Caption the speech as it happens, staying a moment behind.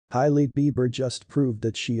Hailey Bieber just proved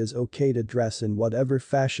that she is okay to dress in whatever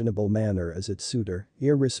fashionable manner as it suits her,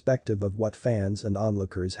 irrespective of what fans and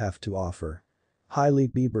onlookers have to offer. Hailey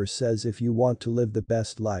Bieber says if you want to live the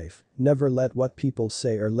best life, never let what people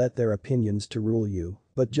say or let their opinions to rule you,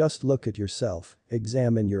 but just look at yourself,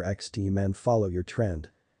 examine your exteem and follow your trend.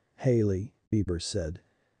 Hailey Bieber said.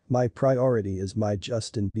 My priority is my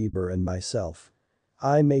Justin Bieber and myself.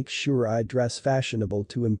 I make sure I dress fashionable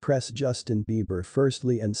to impress Justin Bieber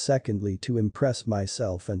firstly and secondly to impress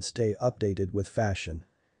myself and stay updated with fashion.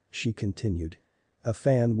 She continued. A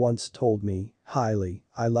fan once told me, Hailey,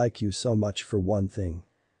 I like you so much for one thing.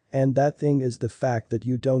 And that thing is the fact that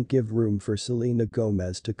you don't give room for Selena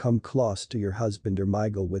Gomez to come close to your husband or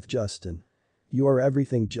mingle with Justin. You are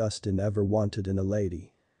everything Justin ever wanted in a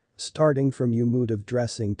lady. Starting from your mood of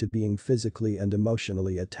dressing to being physically and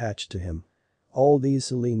emotionally attached to him. All these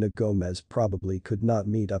Selena Gomez probably could not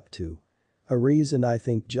meet up to. A reason I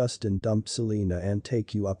think Justin dumped Selena and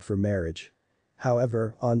take you up for marriage.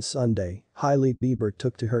 However, on Sunday, Hailey Bieber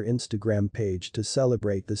took to her Instagram page to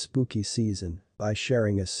celebrate the spooky season by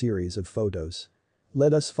sharing a series of photos.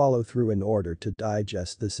 Let us follow through in order to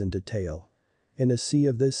digest this in detail. In a sea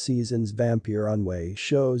of this season's vampire runway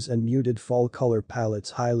shows and muted fall color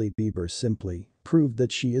palettes, Hailey Bieber simply proved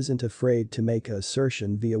that she isn't afraid to make an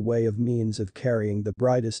assertion via way of means of carrying the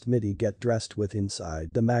brightest midi get dressed with inside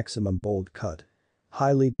the maximum bold cut.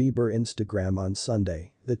 Hailey Bieber Instagram on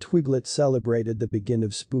Sunday, the twiglet celebrated the begin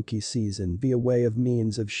of spooky season via way of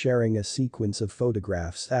means of sharing a sequence of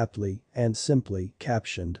photographs aptly and simply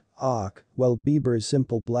captioned, "Awk, well Bieber's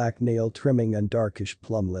simple black nail trimming and darkish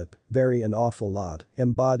plum lip, very an awful lot,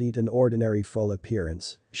 embodied an ordinary full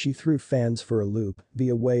appearance, she threw fans for a loop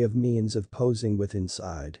via way of means of posing with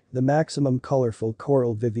inside the maximum colorful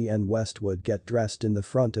coral Vivienne Westwood get dressed in the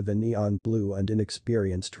front of a neon blue and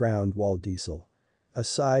inexperienced round wall diesel.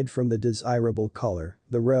 Aside from the desirable color,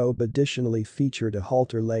 the robe additionally featured a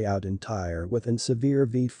halter layout attire with a severe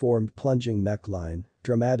V-formed plunging neckline,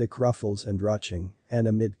 dramatic ruffles and ruching, and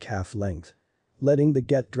a mid-calf length. Letting the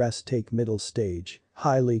get dressed take middle stage,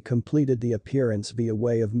 Hailey completed the appearance via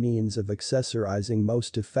way of means of accessorizing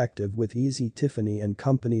most effective with easy Tiffany &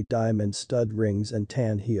 Company diamond stud rings and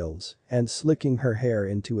tan heels, and slicking her hair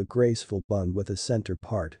into a graceful bun with a center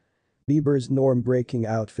part. Bieber's norm-breaking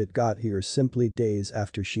outfit got here simply days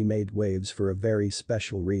after she made waves for a very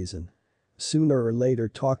special reason. Sooner or later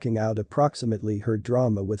talking out approximately her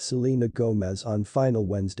drama with Selena Gomez on final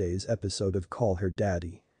Wednesday's episode of Call Her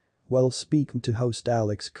Daddy. While speaking to host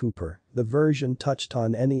Alex Cooper, the version touched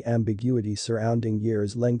on any ambiguity surrounding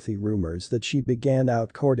years lengthy rumors that she began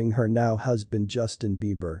out courting her now husband Justin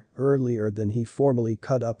Bieber earlier than he formally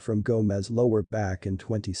cut up from Gomez lower back in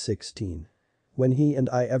 2016. When he and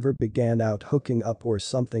I ever began out hooking up or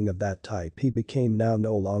something of that type, he became now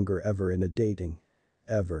no longer ever in a dating.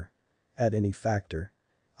 Ever. At any factor.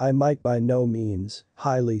 I might by no means,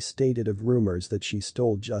 Hailey stated of rumors that she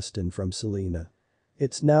stole Justin from Selena.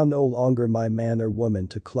 It's now no longer my man or woman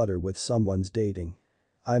to clutter with someone's dating.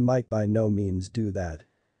 I might by no means do that.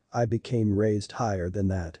 I became raised higher than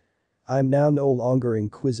that. I'm now no longer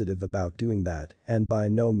inquisitive about doing that and by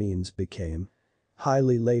no means became.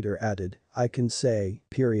 Hailey later added, I can say,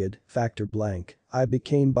 factor blank, I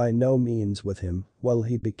became by no means with him, well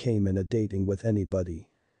he became in a dating with anybody.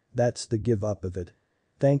 That's the give up of it.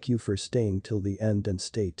 Thank you for staying till the end and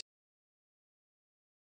stay tuned.